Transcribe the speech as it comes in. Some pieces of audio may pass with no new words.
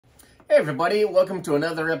Hey everybody, welcome to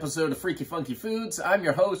another episode of Freaky Funky Foods. I'm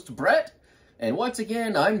your host, Brett, and once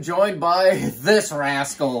again, I'm joined by this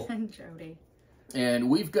rascal. And Jody. And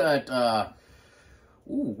we've got,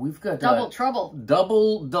 Double Trouble.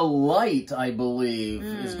 Double Delight, I believe,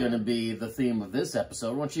 is going to be the theme of this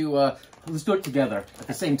episode. Why don't you, let's do it together at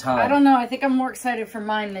the same time. I don't know, I think I'm more excited for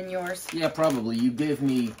mine than yours. Yeah, probably. You gave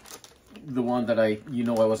me the one that I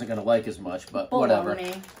wasn't going to like as much, but whatever.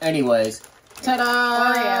 Anyways.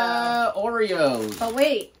 Ta-da! Oreos. But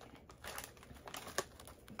wait.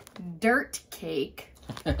 Dirt cake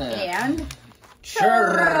and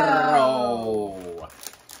Churro.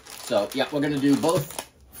 So, yeah, we're going to do both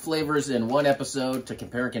flavors in one episode to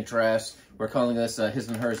compare and contrast. We're calling this his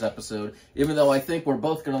and hers episode, even though I think we're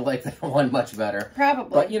both going to like that one much better.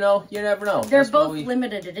 Probably. But, you know, you never know. They're both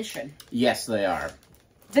limited edition. Yes, they are.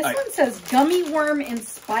 This one says gummy worm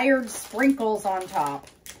inspired sprinkles on top.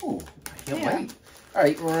 Ooh. Can't wait. All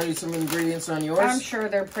right, we're ready some ingredients on yours. I'm sure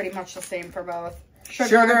they're pretty much the same for both.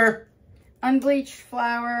 Sugar. Unbleached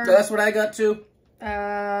flour. That's what I got too.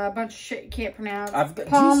 A bunch of shit you can't pronounce. I've got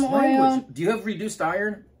palm oil. Do you have reduced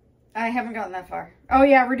iron? I haven't gotten that far. Oh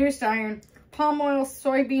yeah, reduced iron. Palm oil,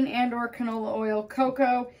 soybean and/or canola oil,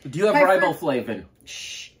 cocoa. Do you have riboflavin?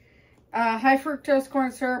 High fructose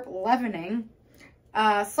corn syrup, leavening.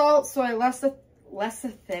 Salt, soy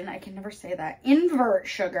lecithin, I can never say that. Invert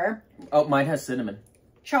sugar. Oh, mine has cinnamon.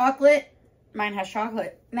 Chocolate. Mine has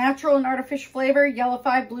chocolate. Natural and artificial flavor. Yellow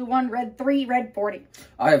 5, blue 1, red 3, red 40.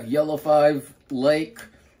 I have yellow 5, Lake,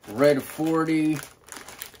 red 40,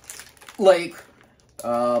 Lake,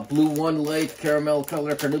 blue 1, Lake, caramel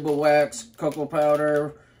color, carnauba wax, cocoa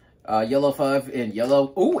powder, yellow 5, and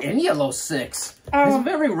yellow. Oh, and yellow 6. It's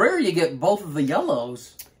very rare you get both of the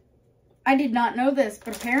yellows. I did not know this,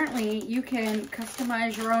 but apparently you can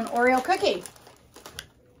customize your own Oreo cookie.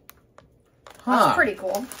 That's pretty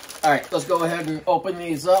cool. All right, let's go ahead and open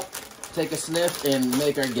these up, take a sniff, and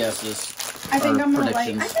make our guesses. I think I'm gonna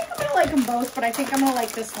like them both, but I think I'm gonna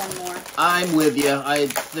like this one more. I'm with you. I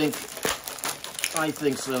think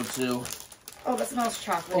so too. Oh, that smells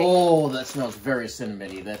chocolatey. Oh, that smells very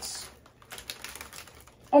cinnamony. That's.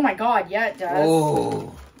 Oh my god, yeah, it does.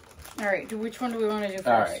 Oh. All right, which one do we want to do first?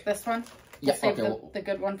 All right. This one? Yeah, save okay. the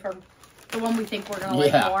good one for the one we think we're going to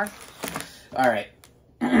like more. All right.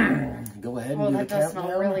 Go ahead and do the countdown. Oh, that does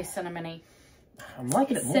smell really cinnamony. I'm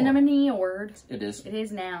liking it more. Cinnamony a word? It is. It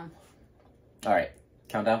is now. All right.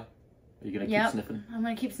 Countdown. Are you going to keep sniffing? I'm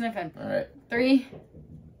going to keep sniffing. All right. 3,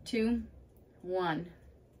 2, 1.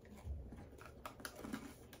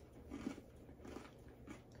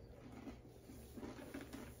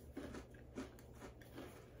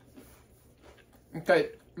 Okay,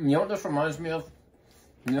 you know what this reminds me of?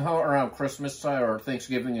 You know how around Christmas time or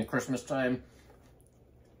Thanksgiving and Christmas time,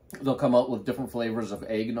 they'll come out with different flavors of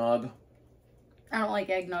eggnog? I don't like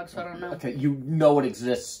eggnog, so I don't know. Okay, you know it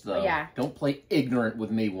exists, though. Yeah. Don't play ignorant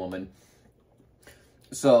with me, woman.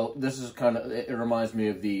 So, this is kind of, it reminds me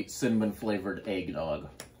of the cinnamon-flavored eggnog.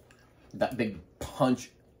 That big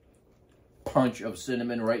punch of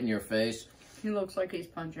cinnamon right in your face. He looks like he's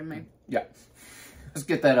punching me. Yeah. Let's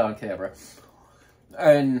get that on camera.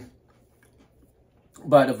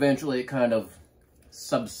 But eventually it kind of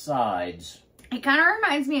subsides. It kind of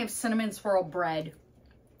reminds me of cinnamon swirl bread.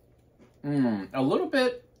 A little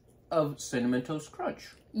bit of Cinnamon Toast Crunch.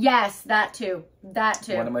 Yes, that too. That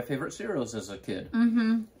too. One of my favorite cereals as a kid.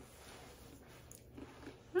 Mm-hmm.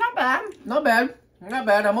 Not bad. Not bad. Not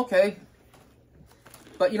bad. I'm okay.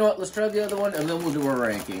 But you know what? Let's try the other one and then we'll do our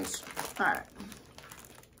rankings. All right.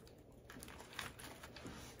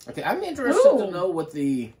 Okay, I'm interested to know what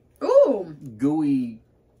the gooey...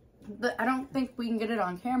 I don't think we can get it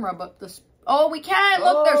on camera, but this... Oh, we can!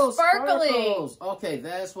 Look, they're sparkly! Sparkles. Okay,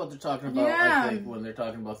 that's what they're talking about, I think, when they're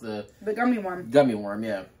talking about the... The gummy worm. Gummy worm,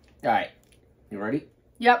 yeah. All right. You ready?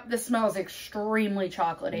 Yep, this smells extremely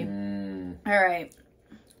chocolatey. All right.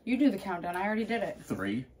 You do the countdown. I already did it.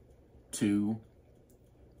 3, 2...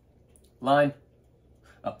 Line.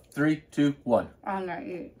 Up. 3, 2, 1. I'm not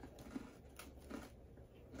you.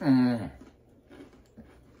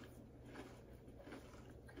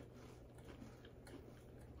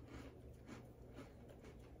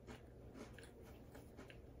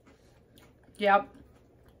 Yep.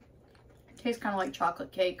 Tastes kind of like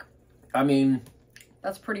chocolate cake. I mean...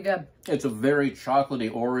 That's pretty good. It's a very chocolatey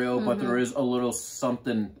Oreo, but there is a little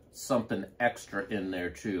something extra in there,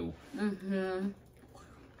 too.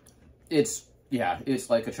 It's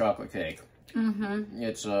like a chocolate cake.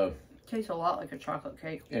 It's tastes a lot like a chocolate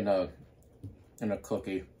cake. In a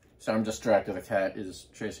cookie. So I'm distracted. The cat is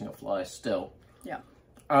chasing a fly still. Yeah.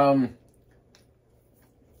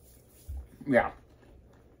 Yeah.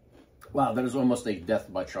 Wow, that is almost a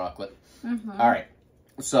death by chocolate. Mm-hmm. All right,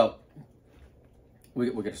 so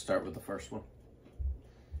we're going to start with the first one.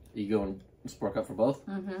 You going spork up for both?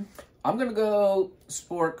 Mm-hmm. I'm going to go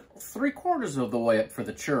spork 3/4 of the way up for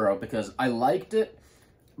the churro because I liked it,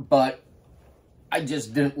 but I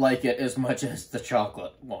just didn't like it as much as the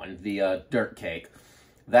chocolate one, the dirt cake.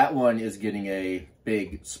 That one is getting a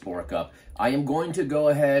big spork up. I am going to go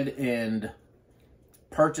ahead and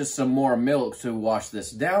purchase some more milk to wash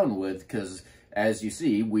this down with because, as you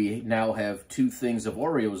see, we now have 2 things of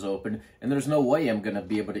Oreos open, and there's no way I'm going to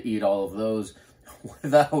be able to eat all of those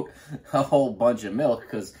without a whole bunch of milk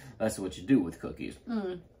because that's what you do with cookies.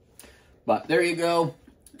 Mm. But there you go.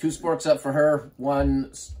 2 sporks up for her.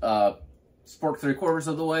 1 spork 3/4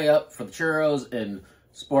 of the way up for the churros, and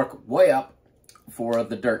spork way up for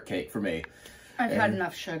the dirt cake for me. I've had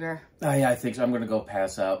enough sugar. Yeah, I think so. I'm going to go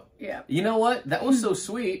pass out. Yeah. You know what? That was so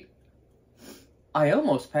sweet. I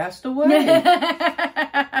almost passed away.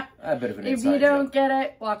 A bit of an inside If you don't joke. get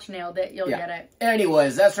it, watch Nailed It. You'll get it.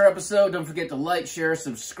 Anyways, that's our episode. Don't forget to like, share,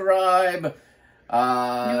 subscribe. New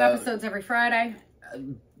episodes every Friday.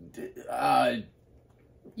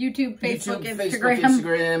 YouTube, Facebook,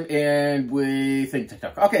 Instagram, and we think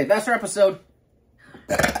TikTok. Okay, that's our episode.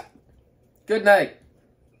 Good night.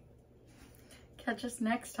 Catch us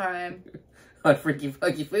next time. On Freaky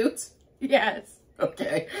Funky Foods? Yes.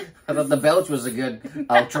 Okay. I thought the belch was a good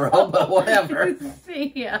outro, but whatever.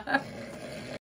 See ya.